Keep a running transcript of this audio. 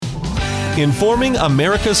informing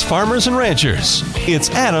America's farmers and ranchers. It's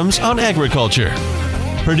Adams on Agriculture,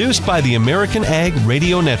 produced by the American Ag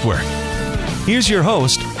Radio Network. Here's your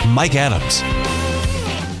host, Mike Adams.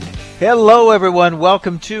 Hello, everyone.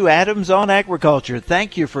 Welcome to Adams on Agriculture.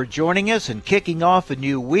 Thank you for joining us and kicking off a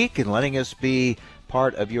new week and letting us be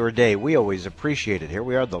part of your day. We always appreciate it. Here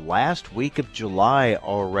we are, the last week of July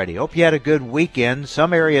already. Hope you had a good weekend.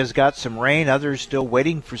 Some areas got some rain, others still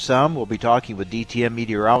waiting for some. We'll be talking with DTN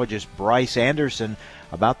meteorologist Bryce Anderson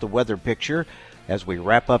about the weather picture as we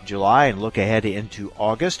wrap up July and look ahead into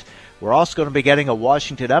August. We're also going to be getting a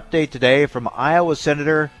Washington update today from Iowa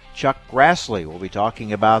Senator Chuck Grassley. We'll be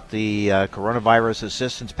talking about the coronavirus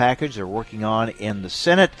assistance package they're working on in the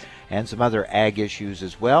Senate and some other ag issues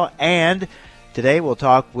as well. And today we'll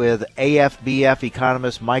talk with AFBF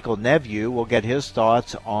economist Michael Nepveux. We'll get his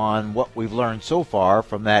thoughts on what we've learned so far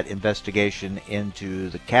from that investigation into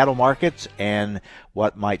the cattle markets and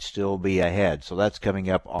what might still be ahead. So that's coming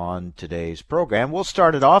up on today's program. We'll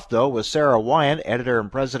start it off, though, with Sarah Wyant, editor and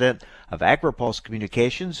president of AgriPulse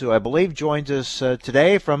Communications, who I believe joins us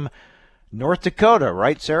today from North Dakota.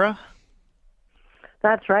 Right, Sarah?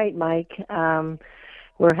 That's right, Mike.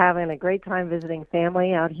 We're having a great time visiting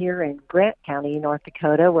family out here in Grant County, North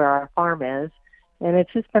Dakota, where our farm is. And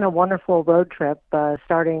it's just been a wonderful road trip,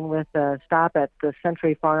 starting with a stop at the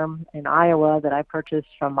Century Farm in Iowa that I purchased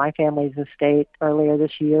from my family's estate earlier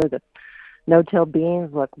this year. The no-till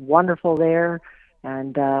beans look wonderful there.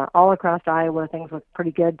 And all across Iowa, things look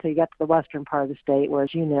pretty good till you get to the western part of the state, where,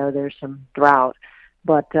 as you know, there's some drought.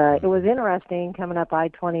 But it was interesting coming up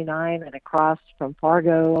I-29 and across from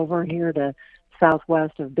Fargo over here to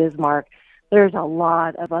southwest of Bismarck. There's a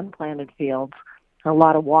lot of unplanted fields, a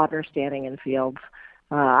lot of water standing in fields.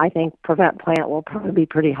 I think prevent plant will probably be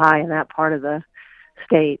pretty high in that part of the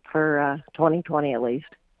state for 2020 at least.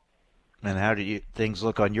 And how do things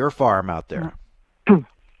look on your farm out there?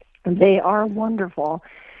 They are wonderful.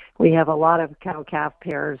 We have a lot of cow-calf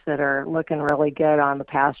pairs that are looking really good on the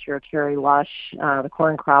pasture. It's very lush. The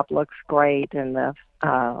corn crop looks great, and the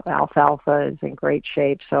alfalfa is in great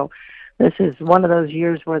shape. So this is one of those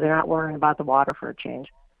years where they're not worrying about the water for a change.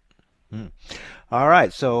 All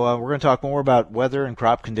right, so we're going to talk more about weather and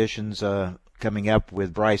crop conditions coming up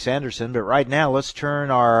with Bryce Anderson. But right now, let's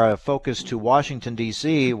turn our focus to Washington,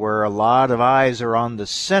 D.C., where a lot of eyes are on the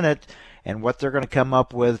Senate and what they're going to come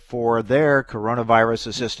up with for their coronavirus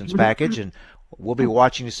assistance package. And we'll be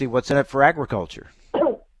watching to see what's in it for agriculture.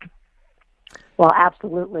 Well,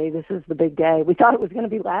 absolutely. This is the big day. We thought it was going to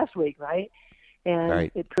be last week, right?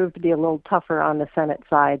 And It proved to be a little tougher on the Senate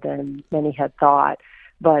side than many had thought.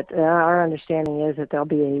 But our understanding is that there'll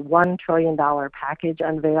be a $1 trillion package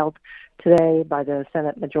unveiled today by the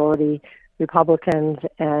Senate majority Republicans,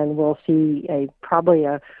 and we'll see probably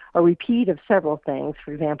a repeat of several things.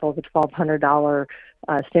 For example, the $1,200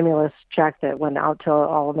 stimulus check that went out to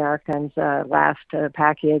all Americans last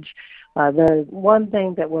package. The one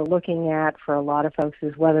thing that we're looking at for a lot of folks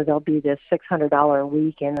is whether there'll be this $600 a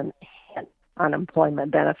week in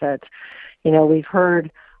unemployment benefits. You know, we've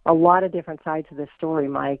heard a lot of different sides of this story,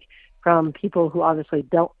 Mike, from people who obviously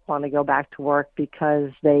don't want to go back to work because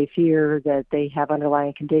they fear that they have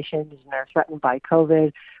underlying conditions and are threatened by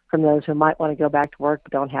COVID, from those who might want to go back to work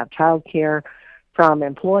but don't have child care, from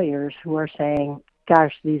employers who are saying,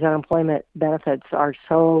 gosh, these unemployment benefits are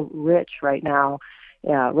so rich right now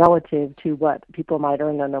relative to what people might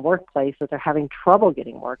earn in the workplace that they're having trouble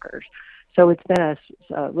getting workers. So it's been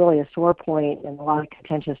really a sore point and a lot of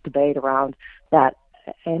contentious debate around that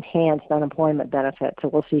enhanced unemployment benefit. So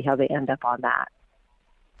we'll see how they end up on that.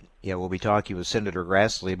 Yeah, we'll be talking with Senator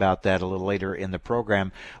Grassley about that a little later in the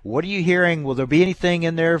program. What are you hearing? Will there be anything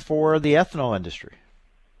in there for the ethanol industry?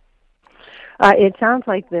 It sounds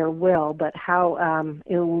like there will, but how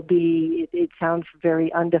it will be, it sounds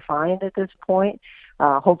very undefined at this point.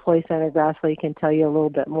 Hopefully Senator Grassley can tell you a little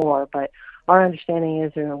bit more, but our understanding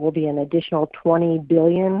is there will be an additional $20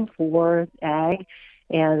 billion for ag,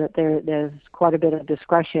 and that there's quite a bit of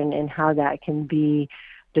discretion in how that can be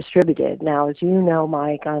distributed. Now, as you know,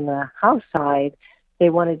 Mike, on the House side, they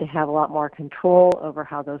wanted to have a lot more control over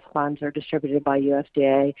how those funds are distributed by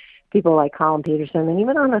USDA. People like Colin Peterson, and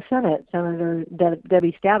even on the Senate, Senator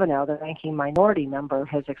Debbie Stabenow, the ranking minority member,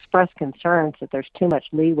 has expressed concerns that there's too much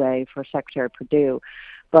leeway for Secretary Perdue.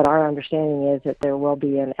 But our understanding is that there will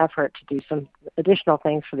be an effort to do some additional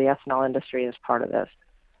things for the ethanol industry as part of this.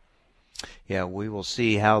 Yeah, we will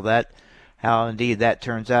see how indeed that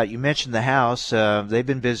turns out. You mentioned the House. They've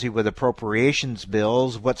been busy with appropriations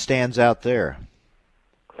bills. What stands out there?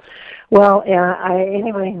 Well,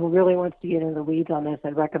 anyone who really wants to get into the weeds on this,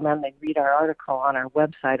 I'd recommend they read our article on our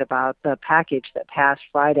website about the package that passed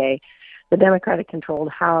Friday. the Democratic-controlled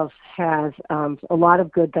House has a lot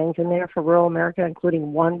of good things in there for rural America,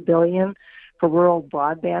 including $1 billion for rural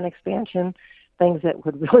broadband expansion, things that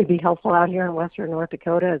would really be helpful out here in western North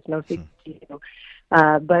Dakota. It's no secret to you.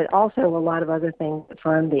 But also a lot of other things that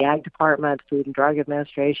fund the Ag Department, Food and Drug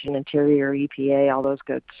Administration, Interior, EPA, all those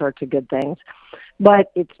good sorts of good things.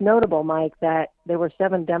 But it's notable, Mike, that there were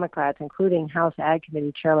 7 Democrats, including House Ag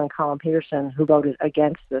Committee Chairman Colin Peterson, who voted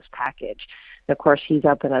against this package. And of course, he's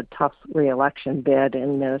up in a tough re-election bid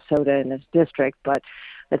in Minnesota in his district. But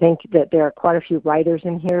I think that there are quite a few writers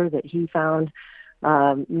in here that he found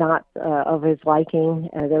not of his liking.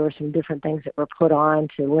 There were some different things that were put on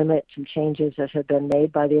to limit some changes that had been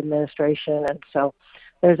made by the administration. And so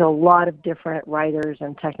there's a lot of different writers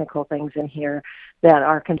and technical things in here that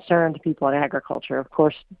are concerned people in agriculture. Of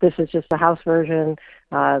course, this is just the House version.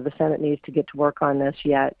 The Senate needs to get to work on this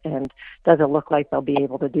yet, and doesn't look like they'll be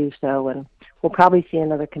able to do so. And we'll probably see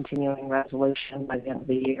another continuing resolution by the end of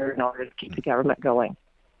the year in order to keep the government going.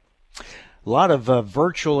 A lot of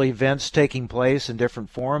virtual events taking place in different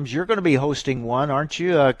forums. You're going to be hosting one, aren't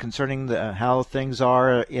you, concerning how things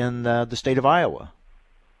are in the state of Iowa?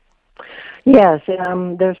 Yes,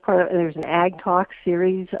 there's an Ag Talk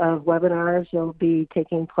series of webinars that will be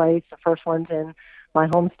taking place. The first one's in my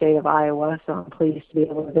home state of Iowa, so I'm pleased to be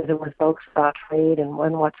able to visit with folks about trade and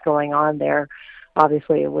what's going on there.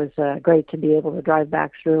 Obviously, it was great to be able to drive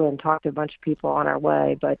back through and talk to a bunch of people on our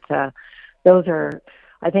way, but those are,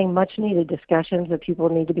 I think, much-needed discussions that people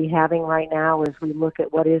need to be having right now as we look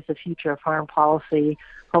at what is the future of farm policy,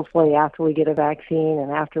 hopefully after we get a vaccine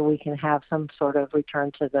and after we can have some sort of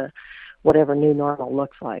return to the whatever new normal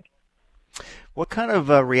looks like. What kind of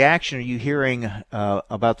reaction are you hearing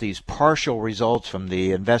about these partial results from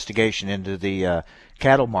the investigation into the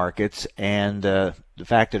cattle markets and the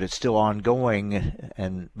fact that it's still ongoing,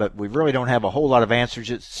 but we really don't have a whole lot of answers,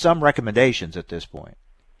 just some recommendations at this point?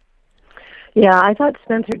 Yeah, I thought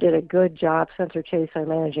Spencer did a good job. Spencer Chase, our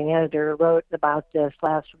managing editor, wrote about this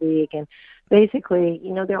last week. And basically,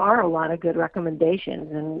 there are a lot of good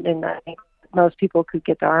recommendations. And I think most people could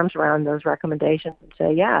get their arms around those recommendations and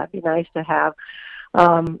say, yeah, it'd be nice to have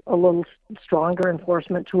a little stronger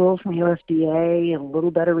enforcement tools from USDA, and a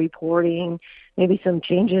little better reporting, maybe some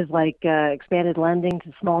changes like expanded lending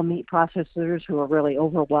to small meat processors who are really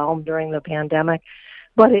overwhelmed during the pandemic.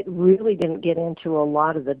 But it really didn't get into a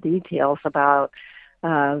lot of the details about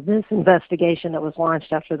this investigation that was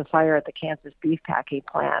launched after the fire at the Kansas beef packing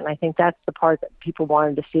plant. I think that's the part that people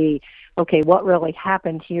wanted to see, okay, what really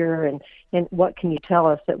happened here and what can you tell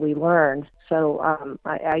us that we learned? So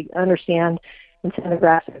I understand, and Senator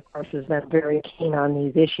Grassley, of course, has been very keen on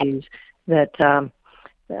these issues, that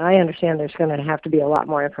I understand there's going to have to be a lot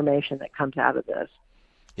more information that comes out of this.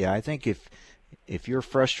 Yeah, I think if you're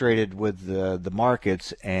frustrated with the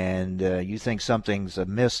markets and you think something's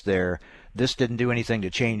amiss there, this didn't do anything to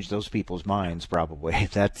change those people's minds, probably.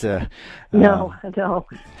 That's no,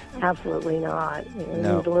 absolutely not. We need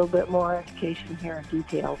a little bit more education here and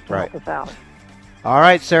details to help us out. All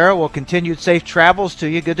right, Sarah, well, continued safe travels to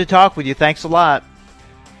you. Good to talk with you. Thanks a lot.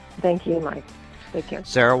 Thank you, Mike. Take care.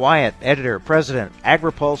 Sarah Wyatt, editor, president,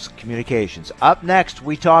 AgriPulse Communications. Up next,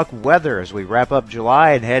 we talk weather as we wrap up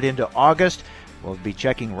July and head into August. We'll be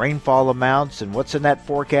checking rainfall amounts and what's in that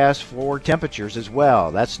forecast for temperatures as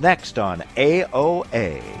well. That's next on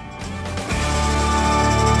AOA.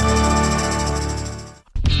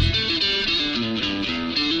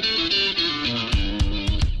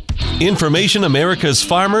 Information America's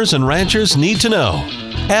farmers and ranchers need to know.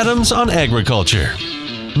 Adams on Agriculture.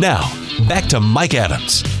 Now, back to Mike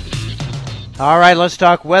Adams. All right, let's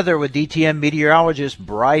talk weather with DTN meteorologist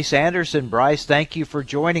Bryce Anderson. Bryce, thank you for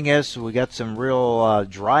joining us. We got some real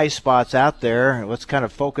dry spots out there. Let's kind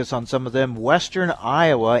of focus on some of them. Western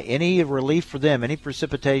Iowa, any relief for them, any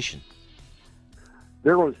precipitation?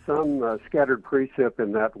 There was some scattered precip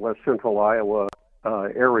in that west central Iowa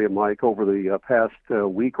area, Mike, over the past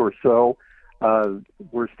week or so.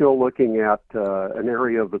 We're still looking at an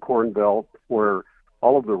area of the Corn Belt where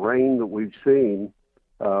all of the rain that we've seen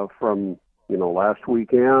from last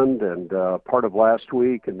weekend and part of last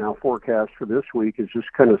week and now forecast for this week is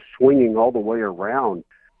just kind of swinging all the way around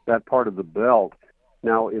that part of the belt.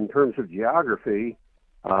 Now, in terms of geography,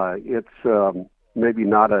 it's maybe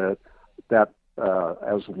not that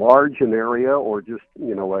as large an area or just,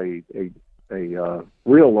 a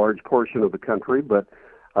real large portion of the country, but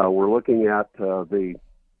we're looking at the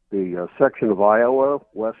section of Iowa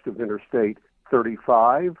west of Interstate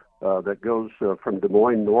 35 that goes from Des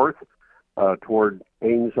Moines north toward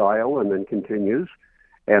Ames, Iowa, and then continues,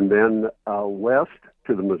 and then west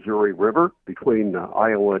to the Missouri River between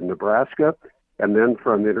Iowa and Nebraska, and then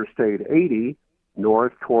from Interstate 80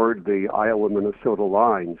 north toward the Iowa-Minnesota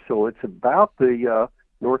line. So it's about the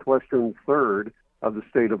northwestern third of the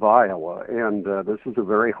state of Iowa, and this is a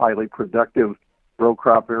very highly productive row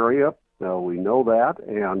crop area. We know that,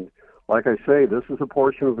 and like I say, this is a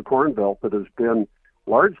portion of the Corn Belt that has been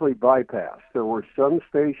largely bypassed. There were some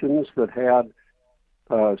stations that had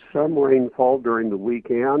some rainfall during the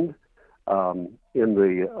weekend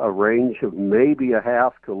in a range of maybe a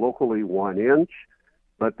half to locally 1 inch,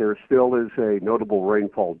 but there still is a notable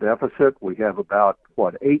rainfall deficit. We have about,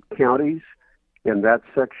 8 counties in that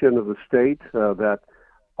section of the state that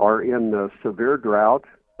are in severe drought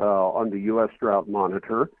on the U.S. Drought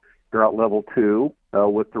Monitor, drought level 2,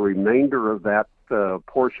 with the remainder of that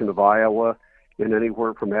portion of Iowa in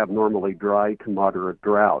anywhere from abnormally dry to moderate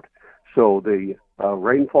drought. So the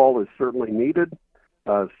rainfall is certainly needed.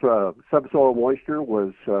 Subsoil moisture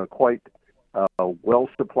was quite well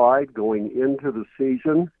supplied going into the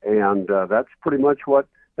season, and that's pretty much what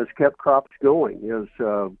has kept crops going, is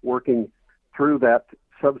working through that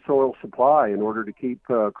subsoil supply in order to keep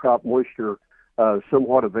crop moisture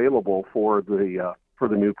somewhat available for the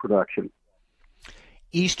new production.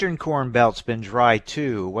 Eastern Corn Belt's been dry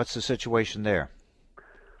too. What's the situation there?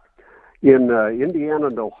 In Indiana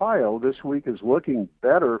and Ohio, this week is looking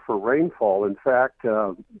better for rainfall. In fact,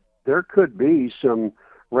 there could be some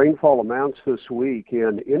rainfall amounts this week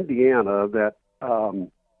in Indiana that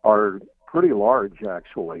are pretty large,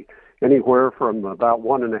 actually, anywhere from about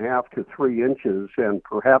 1.5 to 3 inches, and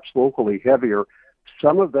perhaps locally heavier.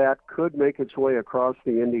 Some of that could make its way across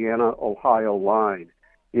the Indiana-Ohio line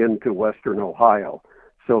into western Ohio.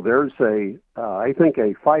 So there's I think,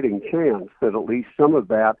 a fighting chance that at least some of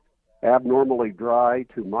that abnormally dry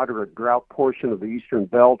to moderate drought portion of the Eastern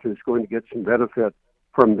Belt is going to get some benefit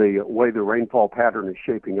from the way the rainfall pattern is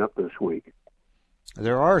shaping up this week.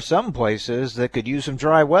 There are some places that could use some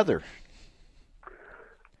dry weather.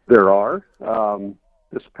 There are.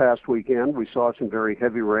 This past weekend, we saw some very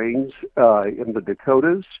heavy rains in the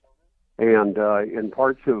Dakotas and in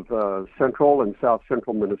parts of central and south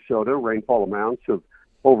central Minnesota, rainfall amounts of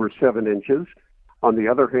over 7 inches. On the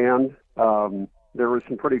other hand, there were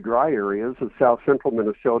some pretty dry areas of south central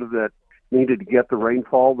Minnesota that needed to get the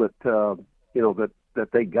rainfall that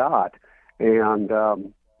they got. And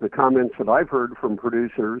the comments that I've heard from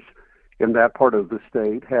producers in that part of the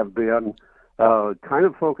state have been kind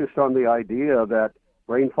of focused on the idea that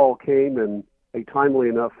rainfall came in a timely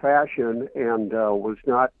enough fashion and was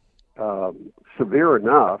not severe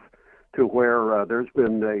enough to where there's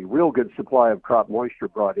been a real good supply of crop moisture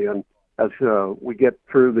brought in as we get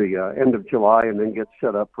through the end of July and then get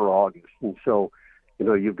set up for August. And so,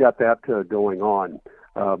 you've got that going on.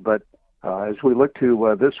 But as we look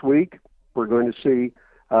to this week, we're going to see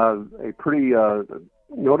a pretty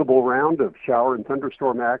notable round of shower and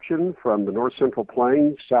thunderstorm action from the north central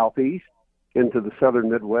plains southeast into the southern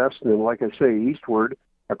Midwest, and then, like I say, eastward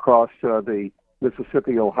across the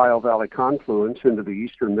Mississippi-Ohio Valley confluence into the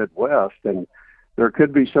eastern Midwest. And there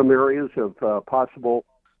could be some areas of possible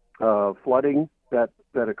flooding that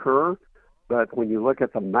occur. But when you look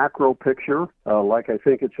at the macro picture, like I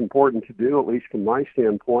think it's important to do, at least from my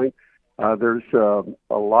standpoint, there's a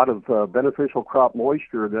lot of beneficial crop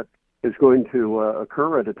moisture that is going to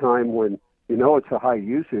occur at a time when it's a high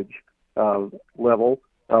usage level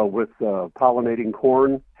with pollinating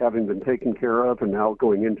corn having been taken care of and now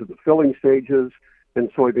going into the filling stages and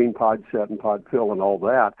soybean pod set and pod fill and all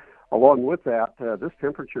that. Along with that, this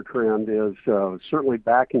temperature trend is certainly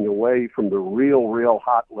backing away from the real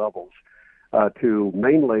hot levels to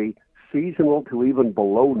mainly seasonal to even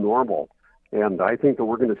below normal. And I think that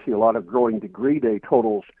we're going to see a lot of growing degree day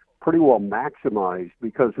totals pretty well maximized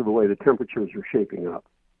because of the way the temperatures are shaping up.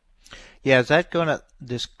 Yeah, is that going to,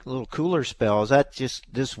 this little cooler spell, is that just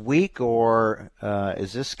this week, or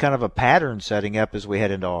is this kind of a pattern setting up as we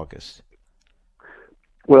head into August?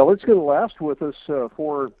 Well, it's going to last with us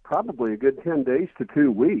for probably a good 10 days to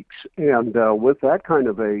 2 weeks. And with that kind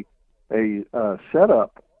of a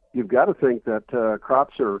setup, you've got to think that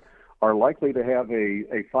crops are likely to have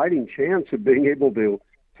a fighting chance of being able to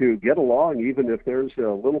get along, even if there's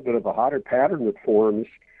a little bit of a hotter pattern that forms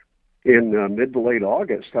in mid to late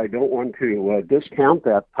August. I don't want to discount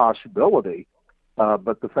that possibility,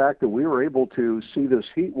 but the fact that we were able to see this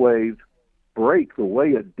heat wave break the way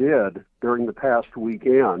it did during the past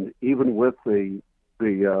weekend, even with the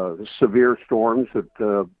severe storms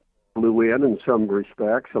that blew in some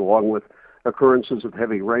respects, along with occurrences of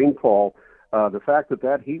heavy rainfall, the fact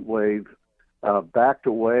that heat wave backed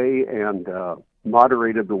away and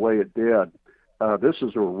moderated the way it did, this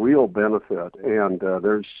is a real benefit, and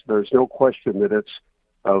there's no question that it's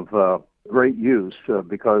of great use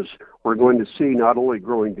because we're going to see not only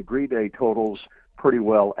growing degree day totals pretty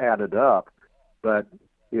well added up, but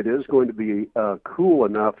it is going to be cool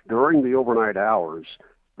enough during the overnight hours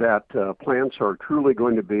that plants are truly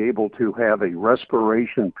going to be able to have a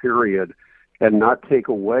respiration period and not take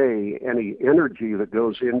away any energy that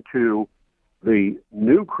goes into the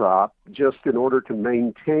new crop just in order to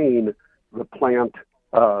maintain the plant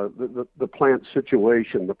the plant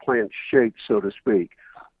situation, the plant shape, so to speak.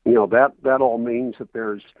 That all means that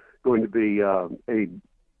there's going to be a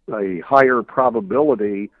higher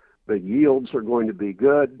probability that yields are going to be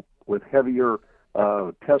good with heavier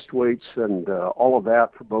test weights and all of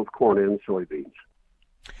that for both corn and soybeans.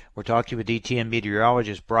 We're talking with DTN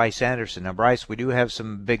meteorologist Bryce Anderson. Now, Bryce, we do have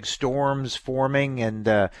some big storms forming,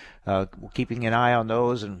 and keeping an eye on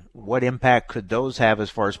those, and what impact could those have as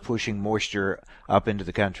far as pushing moisture up into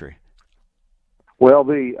the country? Well,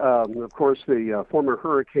 of course, the former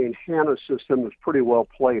Hurricane Hanna system is pretty well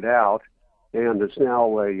played out, and it's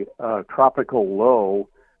now a tropical low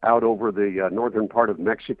out over the northern part of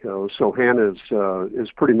Mexico. So Hanna is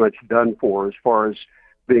pretty much done for as far as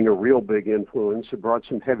being a real big influence. It brought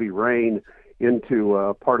some heavy rain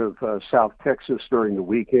into part of South Texas during the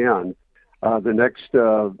weekend.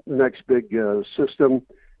 The next big system,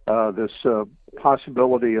 this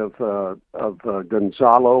possibility of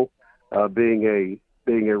Gonzalo being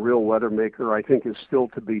a real weather maker, I think is still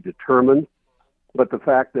to be determined. But the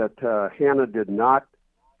fact that Hanna did not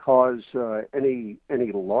cause any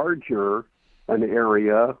larger an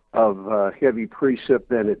area of heavy precip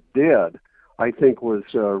than it did, I think was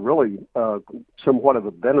really somewhat of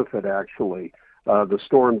a benefit, actually. The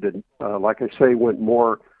storm did, like I say, went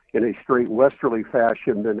more in a straight westerly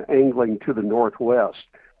fashion than angling to the northwest.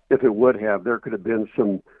 If it would have, there could have been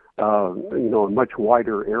some, a much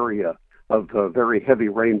wider area of very heavy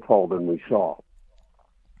rainfall than we saw.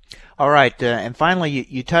 All right, and finally,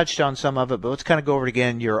 you touched on some of it, but let's kind of go over it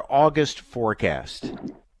again, your August forecast.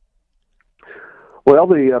 Well,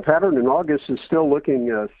 the pattern in August is still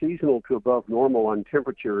looking seasonal to above normal on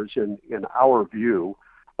temperatures in our view.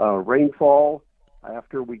 Rainfall,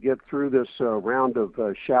 after we get through this round of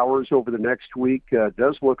showers over the next week,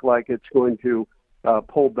 does look like it's going to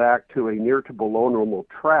pull back to a near to below normal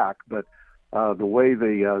track. But the way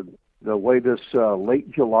this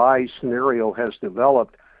late July scenario has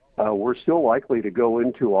developed, we're still likely to go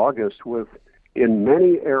into August with, in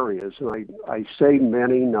many areas, and I say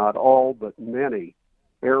many, not all, but many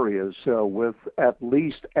areas with at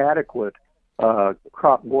least adequate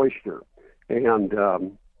crop moisture. And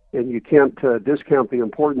you can't discount the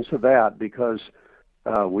importance of that because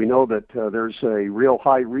we know that there's a real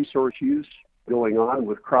high resource use going on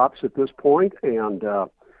with crops at this point, and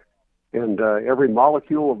every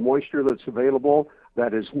molecule of moisture that's available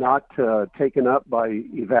that is not taken up by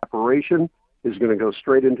evaporation is going to go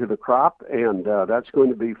straight into the crop, and that's going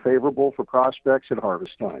to be favorable for prospects at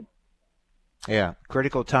harvest time. Yeah,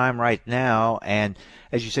 critical time right now, and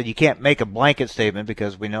as you said, you can't make a blanket statement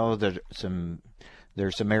because we know that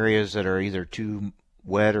there's some areas that are either too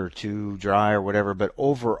wet or too dry or whatever, but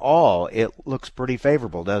overall, it looks pretty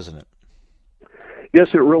favorable, doesn't it? Yes,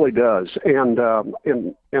 it really does, and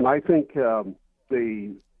I think the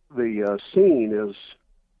scene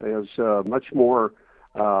is much more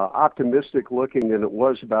optimistic looking than it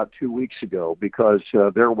was about 2 weeks ago because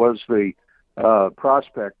there was the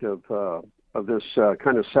prospect of this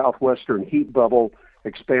kind of southwestern heat bubble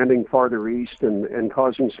expanding farther east and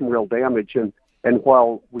causing some real damage. And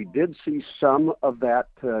while we did see some of that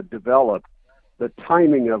develop, the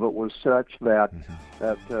timing of it was such that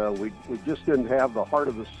we just didn't have the heart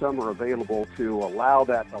of the summer available to allow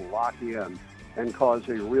that to lock in and cause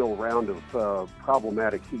a real round of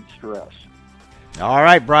problematic heat stress. All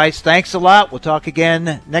right, Bryce, thanks a lot. We'll talk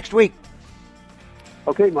again next week.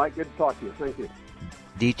 Okay, Mike, good to talk to you. Thank you.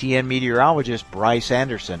 DTN meteorologist Bryce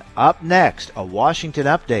Anderson. Up next, a Washington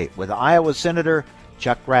update with Iowa Senator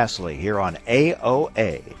Chuck Grassley here on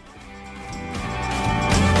AOA.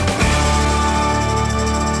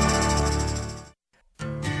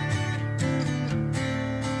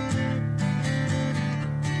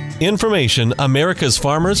 Information America's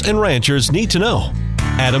farmers and ranchers need to know.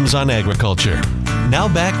 Adams on Agriculture. Now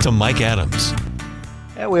back to Mike Adams.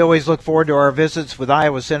 Yeah, we always look forward to our visits with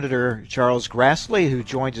Iowa Senator Charles Grassley, who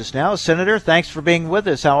joins us now. Senator, thanks for being with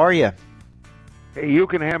us. How are you? Hey, you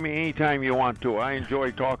can have me anytime you want to. I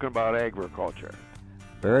enjoy talking about agriculture.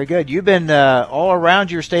 Very good. You've been all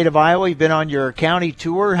around your state of Iowa. You've been on your county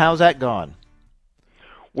tour. How's that gone?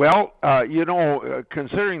 Well,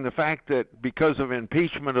 considering the fact that because of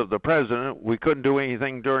impeachment of the president, we couldn't do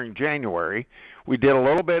anything during January, we did a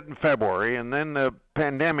little bit in February, and then the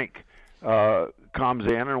pandemic comes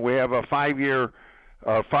in, and we have a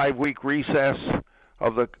 5-week recess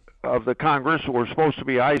of the Congress. We're supposed to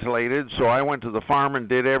be isolated, so I went to the farm and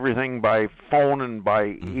did everything by phone and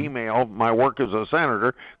by email. My work as a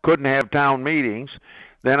senator, couldn't have town meetings.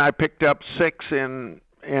 Then I picked up 6 in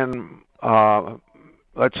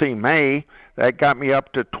May. That got me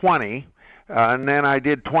up to 20. And then I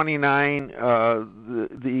did 29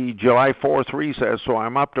 the July 4th recess, so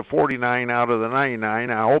I'm up to 49 out of the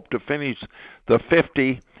 99. I hope to finish the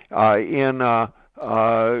 50 in August.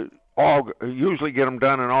 Usually get them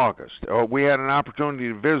done in August. We had an opportunity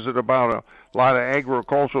to visit about a lot of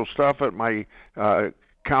agricultural stuff at my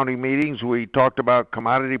county meetings. We talked about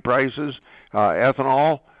commodity prices,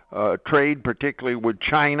 ethanol, trade, particularly with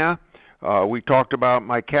China. We talked about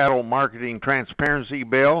my cattle marketing transparency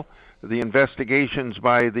bill, the investigations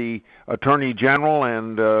by the Attorney General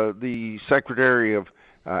and the Secretary of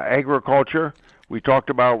Agriculture. We talked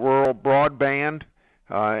about rural broadband,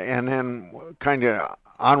 and then kind of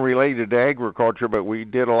unrelated to agriculture, but we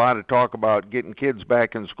did a lot of talk about getting kids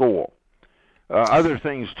back in school. Other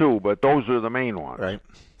things too, but those are the main ones. Right.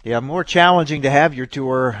 Yeah, more challenging to have your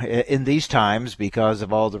tour in these times because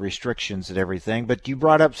of all the restrictions and everything. But you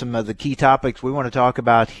brought up some of the key topics we want to talk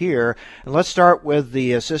about here. And let's start with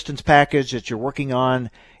the assistance package that you're working on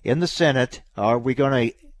in the Senate. Are we going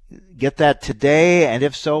to get that today? And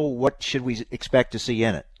if so, what should we expect to see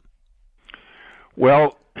in it?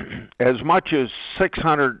 Well, as much as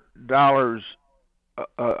 $600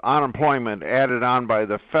 unemployment added on by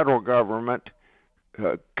the federal government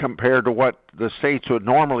compared to what the states would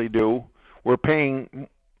normally do, we're paying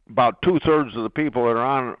about 2/3 of the people that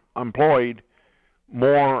are unemployed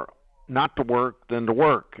more not to work than to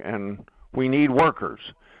work, and we need workers.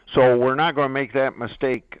 So we're not going to make that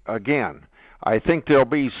mistake again. I think there'll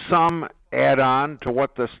be some add-on to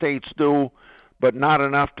what the states do, but not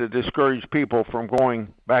enough to discourage people from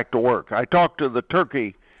going back to work. I talked to the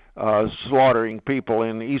turkey slaughtering people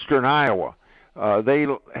in eastern Iowa. They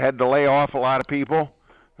had to lay off a lot of people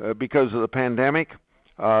because of the pandemic.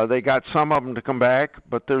 They got some of them to come back,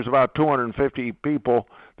 but there's about 250 people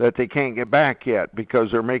that they can't get back yet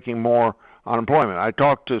because they're making more unemployment. I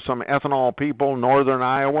talked to some ethanol people in northern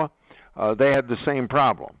Iowa. They had the same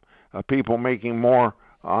problem, people making more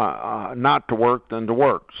not to work than to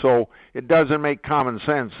work. So it doesn't make common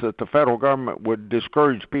sense that the federal government would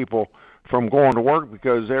discourage people from going to work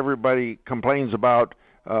because everybody complains about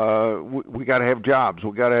we got to have jobs.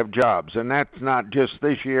 We got to have jobs, and that's not just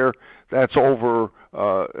this year. That's over.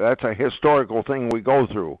 That's a historical thing we go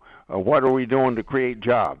through. What are we doing to create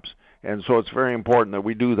jobs? And so it's very important that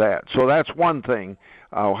we do that. So that's one thing.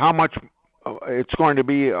 How much it's going to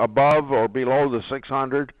be above or below the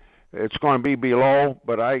 600? It's going to be below,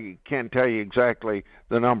 but I can't tell you exactly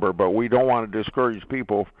the number. But we don't want to discourage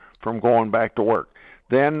people from going back to work.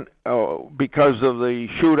 Then, because of the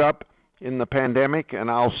shoot up in the pandemic, and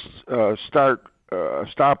I'll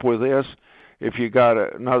stop with this if you got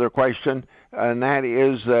another question, and that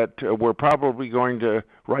is that we're probably going to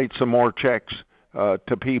write some more checks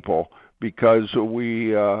to people because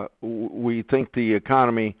we think the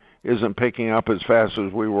economy isn't picking up as fast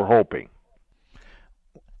as we were hoping.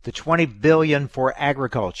 The $20 billion for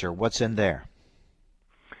agriculture, what's in there?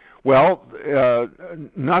 Well,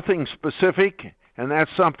 nothing specific. And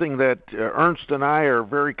that's something that Ernst and I are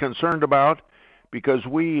very concerned about because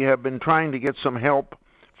we have been trying to get some help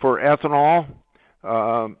for ethanol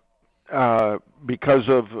because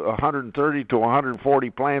of 130 to 140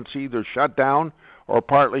 plants either shut down or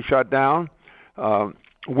partly shut down.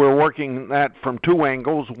 We're working that from two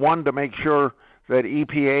angles. One, to make sure that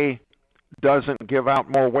EPA doesn't give out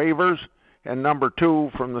more waivers, and number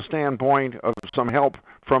two, from the standpoint of some help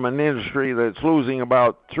from an industry that's losing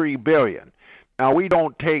about $3 billion. Now, we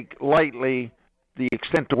don't take lightly the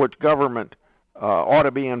extent to which government ought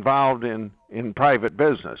to be involved in private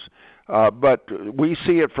business, but we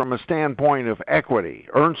see it from a standpoint of equity.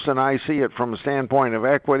 Ernst and I see it from a standpoint of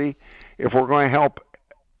equity. If we're going to help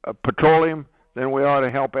petroleum, then we ought to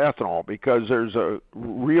help ethanol because there's a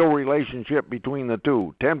real relationship between the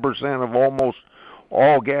two. 10% of almost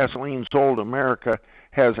all gasoline sold in America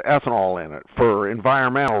has ethanol in it for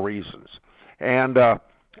environmental reasons. And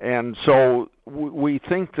so we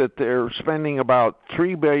think that they're spending about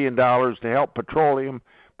 $3 billion to help petroleum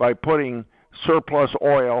by putting surplus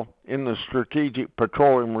oil in the Strategic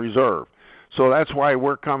Petroleum Reserve. So that's why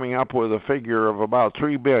we're coming up with a figure of about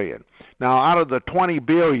 $3 billion. Now, out of the $20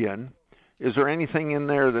 billion, is there anything in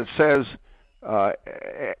there that says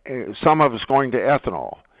some of it's going to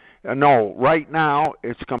ethanol? No, right now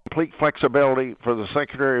it's complete flexibility for the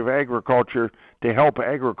Secretary of Agriculture to help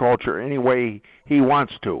agriculture any way he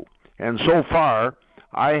wants to. And so far,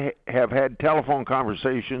 I have had telephone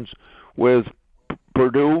conversations with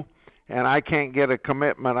Perdue, and I can't get a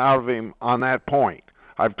commitment out of him on that point.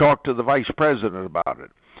 I've talked to the vice president about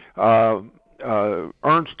it.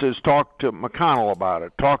 Ernst has talked to McConnell about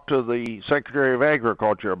it, talked to the Secretary of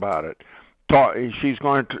Agriculture about it.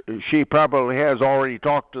 She probably has already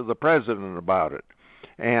talked to the president about it.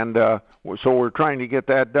 And so we're trying to get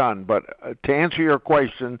that done. But to answer your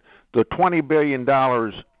question, the $20 billion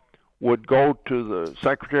would go to the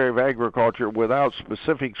Secretary of Agriculture without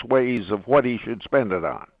specific ways of what he should spend it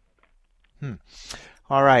on.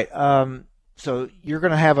 All right. So you're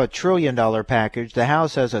going to have a $1 trillion package. The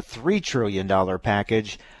House has a $3 trillion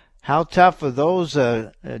package. How tough are those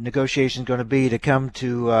negotiations going to be to come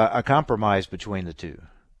to a compromise between the two?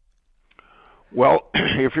 Well,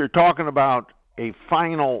 if you're talking about a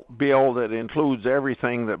final bill that includes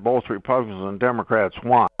everything that both Republicans and Democrats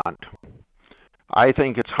want, I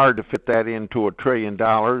think it's hard to fit that into $1 trillion,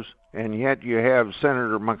 and yet you have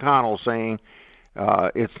Senator McConnell saying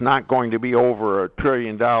it's not going to be over $1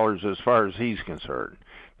 trillion as far as he's concerned.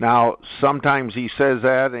 Now, sometimes he says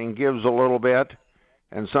that and gives a little bit,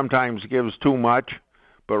 and sometimes gives too much,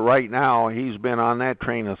 but right now he's been on that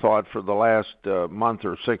train of thought for the last month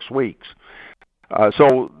or 6 weeks.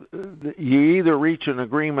 So you either reach an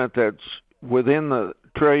agreement that's within the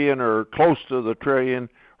trillion or close to the trillion,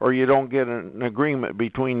 or you don't get an agreement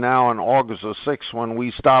between now and August the 6th when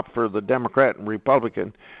we stop for the Democrat and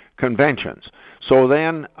Republican conventions. So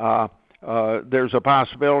then there's a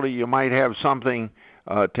possibility you might have something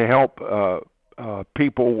to help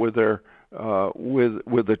people with their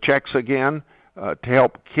with the checks again, to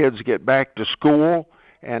help kids get back to school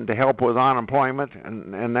and to help with unemployment,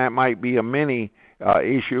 and that might be a mini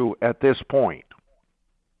issue at this point.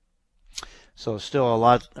 So still a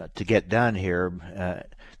lot to get done here.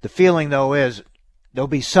 The feeling, though, is there'll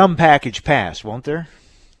be some package passed, won't there?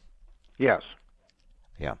 Yes.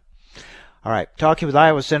 Yeah. All right. Talking with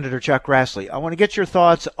Iowa Senator Chuck Grassley, I want to get your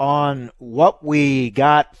thoughts on what we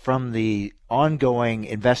got from the ongoing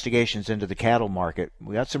investigations into the cattle market.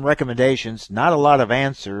 We got some recommendations, not a lot of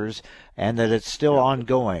answers, and that it's still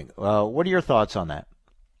ongoing. What are your thoughts on that?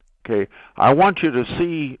 Okay. I want you to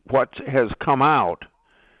see what has come out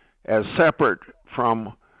as separate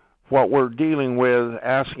from what we're dealing with,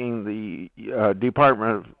 asking the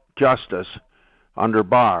Department of Justice under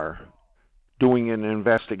Barr, doing an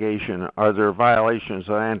investigation, are there violations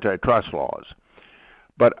of antitrust laws?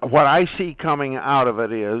 But what I see coming out of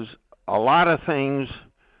it is a lot of things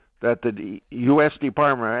that the U.S.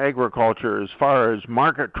 Department of Agriculture, as far as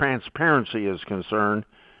market transparency is concerned,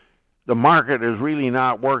 the market is really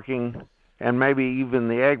not working, and maybe even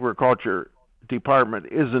the Agriculture Department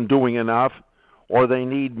isn't doing enough, or they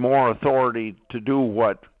need more authority to do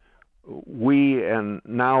what we and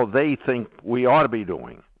now they think we ought to be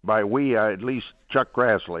doing. By we, at least Chuck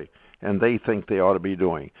Grassley, and they think they ought to be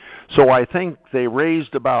doing. So I think they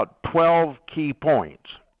raised about 12 key points,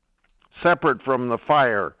 separate from the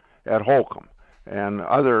fire at Holcomb and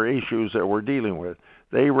other issues that we're dealing with.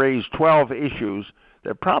 They raised 12 issues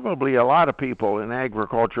that probably a lot of people in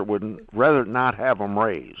agriculture would rather not have them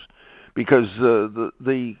raised, because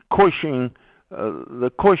the Cushing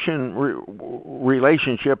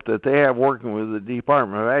relationship that they have working with the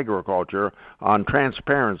Department of Agriculture on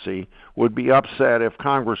transparency would be upset if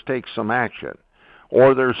Congress takes some action,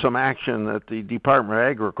 or there's some action that the Department of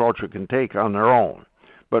Agriculture can take on their own.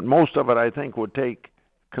 But most of it, I think, would take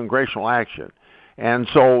congressional action. And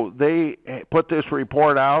so they put this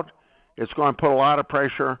report out. It's going to put a lot of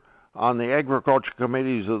pressure on the agriculture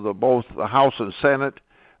committees of both the House and Senate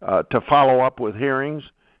to follow up with hearings,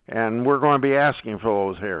 and we're going to be asking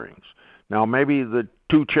for those hearings. Now, maybe the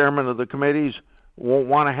two chairmen of the committees won't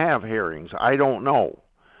want to have hearings. I don't know.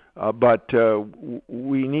 But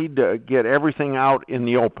we need to get everything out in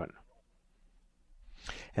the open.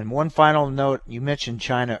 And one final note, you mentioned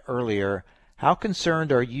China earlier. How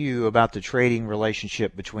concerned are you about the trading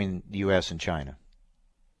relationship between the U.S. and China?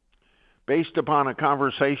 Based upon a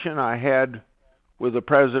conversation I had with the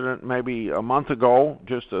president maybe a month ago,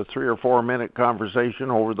 just a 3 or 4 minute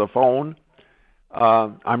conversation over the phone,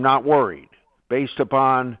 I'm not worried. Based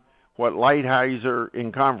upon what Lighthizer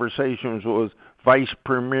in conversations with Vice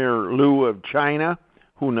Premier Liu of China,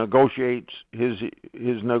 who negotiates his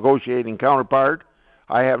negotiating counterpart,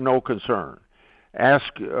 I have no concern. Ask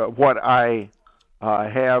what I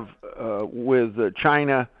have with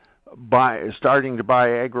China starting to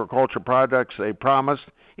buy agriculture products they promised,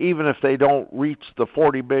 even if they don't reach the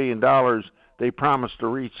 $40 billion they promised to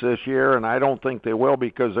reach this year, and I don't think they will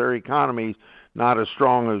because their economy is not as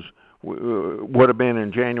strong as would have been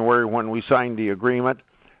in January when we signed the agreement.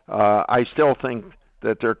 I still think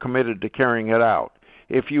that they're committed to carrying it out.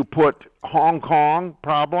 If you put Hong Kong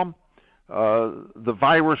problem, the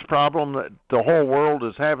virus problem that the whole world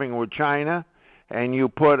is having with China, and you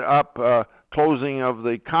put up closing of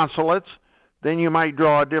the consulates, then you might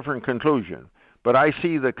draw a different conclusion. But I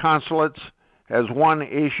see the consulates as one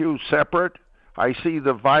issue separate. I see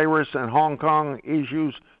the virus and Hong Kong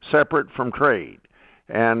issues separate from trade.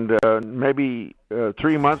 And maybe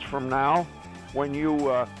 3 months from now, when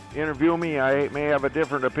you interview me, I may have a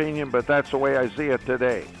different opinion, but that's the way I see it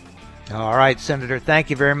today. All right, Senator, thank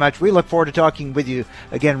you very much. We look forward to talking with you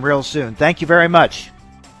again real soon. Thank you very much.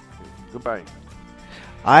 Goodbye.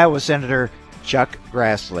 Iowa Senator Chuck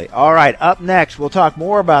Grassley. All right, up next, we'll talk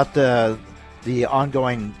more about the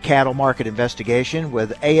ongoing cattle market investigation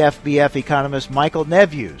with AFBF economist Michael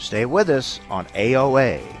Nepveux. Stay with us on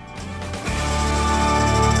AOA.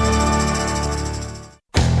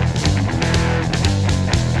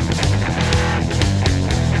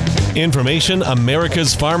 Information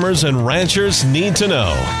America's farmers and ranchers need to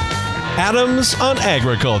know. Adams on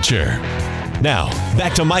Agriculture. Now,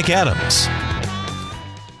 back to Mike Adams.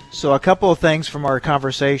 So a couple of things from our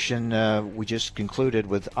conversation we just concluded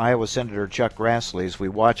with Iowa Senator Chuck Grassley as we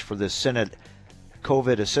watch for this Senate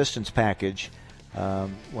COVID assistance package.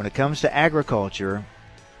 When it comes to agriculture,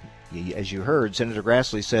 as you heard, Senator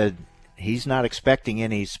Grassley said he's not expecting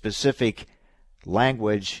any specific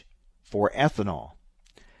language for ethanol.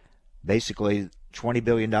 Basically, $20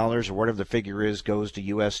 billion or whatever the figure is goes to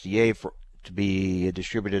USDA to be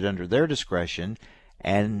distributed under their discretion.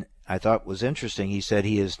 And I thought was interesting, he said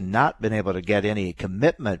he has not been able to get any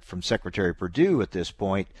commitment from Secretary Perdue at this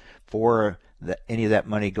point for any of that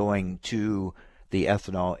money going to the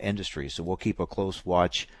ethanol industry. So we'll keep a close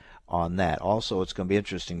watch on that. Also, it's going to be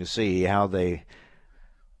interesting to see how they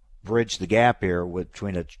bridge the gap here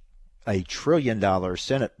between a $1 trillion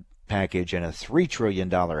Senate package and a $3 trillion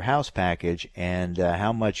House package, and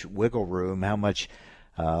how much wiggle room, how much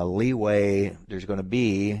leeway there's going to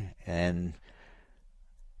be, and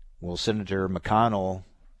will Senator McConnell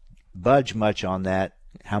budge much on that?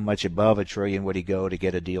 How much above $1 trillion would he go to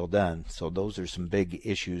get a deal done? So those are some big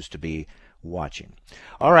issues to be watching.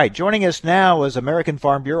 All right, joining us now is American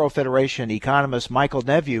Farm Bureau Federation economist Michael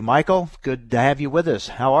Nepveux. Michael, good to have you with us.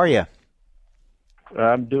 How are you?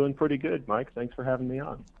 I'm doing pretty good, Mike. Thanks for having me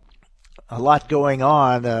on. A lot going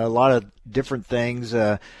on, a lot of different things.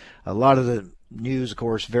 A lot of the news, of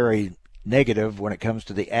course, very negative when it comes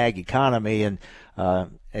to the ag economy. And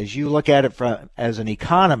as you look at it as an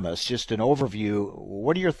economist, just an overview,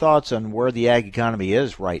 what are your thoughts on where the ag economy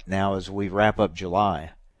is right now as we wrap up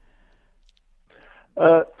July?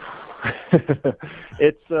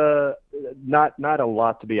 It's not a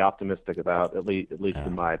lot to be optimistic about, at least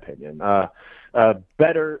in my opinion.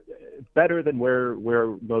 Better than where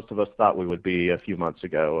most of us thought we would be a few months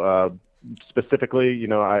ago. Specifically,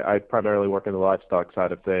 I primarily work in the livestock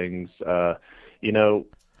side of things.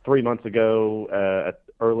 3 months ago, at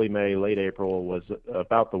early May, late April was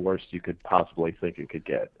about the worst you could possibly think it could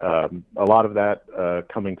get. A lot of that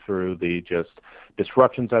coming through the just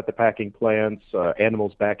disruptions at the packing plants,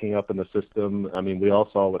 animals backing up in the system. I mean, we all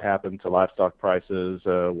saw what happened to livestock prices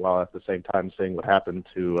while at the same time seeing what happened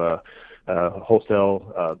to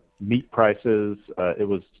wholesale meat prices. It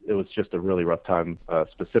was just a really rough time,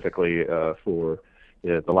 specifically for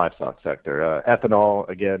the livestock sector. Ethanol,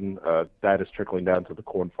 again, that is trickling down to the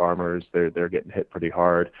corn farmers. They're getting hit pretty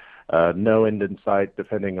hard. No end in sight,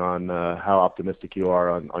 depending on how optimistic you are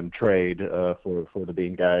on trade for the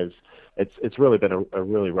bean guys. It's really been a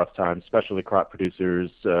really rough time, especially crop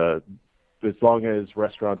producers. As long as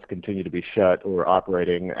restaurants continue to be shut or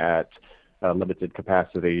operating at limited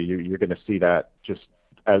capacity, you're going to see that just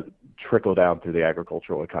trickle down through the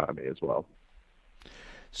agricultural economy as well.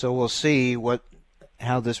 So we'll see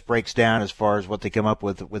how this breaks down as far as what they come up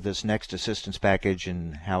with this next assistance package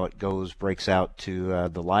and how it breaks out to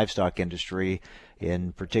the livestock industry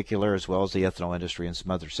in particular, as well as the ethanol industry and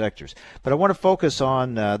some other sectors. But I want to focus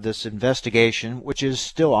on this investigation, which is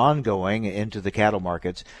still ongoing into the cattle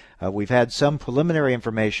markets. We've had some preliminary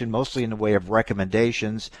information, mostly in the way of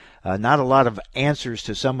recommendations, not a lot of answers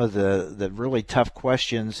to some of the really tough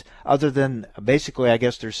questions, other than basically, I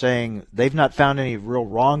guess they're saying they've not found any real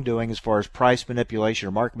wrongdoing as far as price manipulation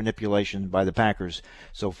or market manipulation by the packers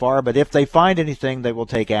so far. But if they find anything, they will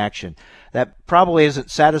take action. That probably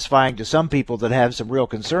isn't satisfying to some people that have some real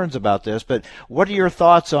concerns about this, but what are your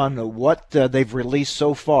thoughts on what they've released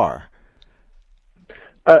so far?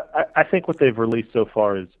 I think what they've released so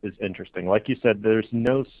far is interesting. Like you said, there's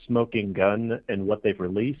no smoking gun in what they've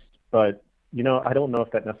released, but I don't know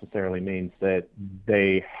if that necessarily means that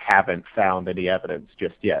they haven't found any evidence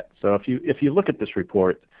just yet. So if you look at this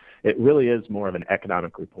report, it really is more of an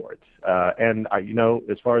economic report. And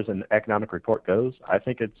as far as an economic report goes, I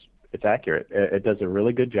think it's accurate. It does a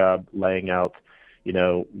really good job laying out,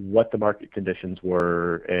 what the market conditions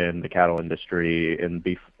were in the cattle industry and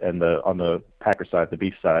beef, and on the packer side, the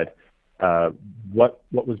beef side, what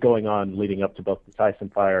was going on leading up to both the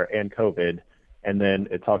Tyson fire and COVID. And then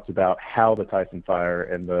it talks about how the Tyson fire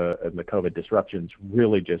and the COVID disruptions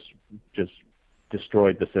really just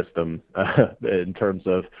destroyed the system in terms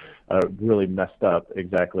of really messed up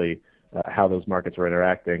exactly how those markets are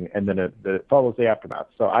interacting. And then it follows the aftermath.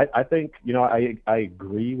 So I think, I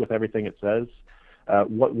agree with everything it says.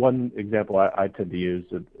 One example I tend to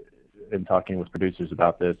use in talking with producers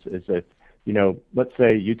about this is that, let's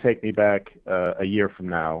say you take me back a year from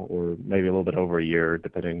now, or maybe a little bit over a year,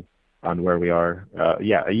 depending on where we are,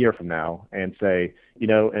 a year from now, and say,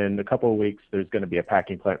 in a couple of weeks, there's going to be a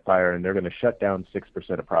packing plant fire, and they're going to shut down 6%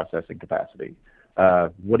 of processing capacity.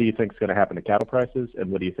 What do you think is going to happen to cattle prices, and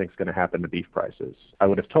what do you think is going to happen to beef prices? I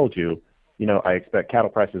would have told you, I expect cattle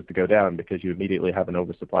prices to go down because you immediately have an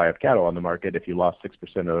oversupply of cattle on the market if you lost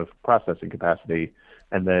 6% of processing capacity.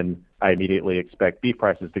 And then I immediately expect beef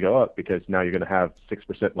prices to go up because now you're going to have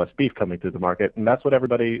 6% less beef coming through the market. And that's what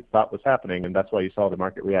everybody thought was happening, and that's why you saw the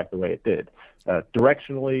market react the way it did.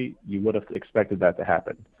 Directionally, you would have expected that to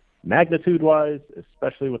happen. Magnitude-wise,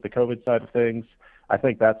 especially with the COVID side of things, I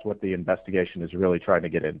think that's what the investigation is really trying to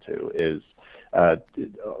get into is,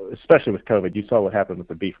 especially with COVID, you saw what happened with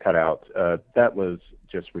the beef cutout. That was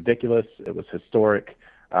just ridiculous. It was historic.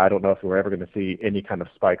 I don't know if we're ever going to see any kind of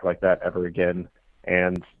spike like that ever again.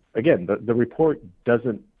 And again, the report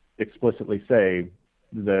doesn't explicitly say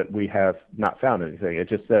that we have not found anything. It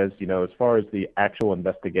just says, as far as the actual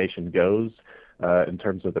investigation goes, in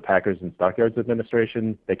terms of the Packers and Stockyards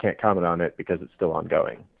Administration, they can't comment on it because it's still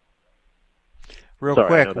ongoing. Real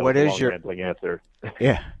Sorry, quick, what is your rambling answer?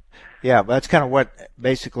 Yeah, that's kind of what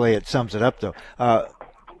basically it sums it up, though.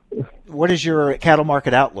 What is your cattle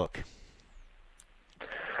market outlook?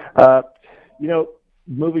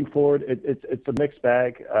 Moving forward, it's a mixed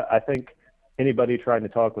bag. I think anybody trying to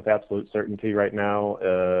talk with absolute certainty right now,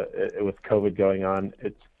 with COVID going on,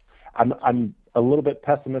 I'm a little bit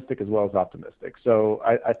pessimistic as well as optimistic. So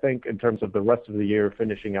I think in terms of the rest of the year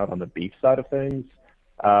finishing out on the beef side of things,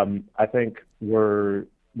 I think we're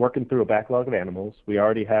working through a backlog of animals. We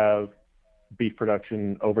already have beef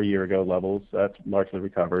production over a year ago levels. That's largely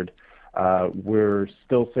recovered. We're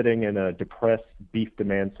still sitting in a depressed beef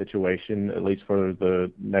demand situation, at least for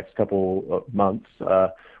the next couple of months.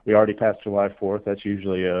 We already passed July 4th. That's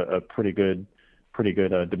usually a pretty good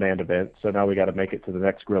demand event. So now we got to make it to the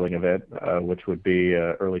next grilling event, which would be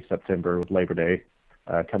early September with Labor Day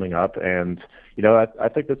coming up. And, I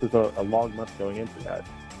think this is a long month going into that.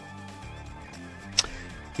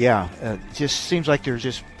 Yeah, just seems like there's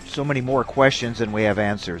just so many more questions than we have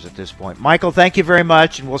answers at this point. Michael, thank you very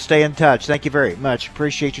much, and we'll stay in touch. Thank you very much.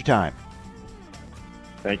 Appreciate your time.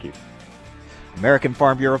 Thank you. American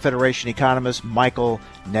Farm Bureau Federation economist Michael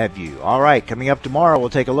Nepveux. All right, coming up tomorrow, we'll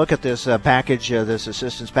take a look at this package, this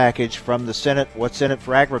assistance package from the Senate. What's in it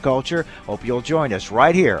for agriculture? Hope you'll join us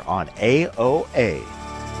right here on AOA.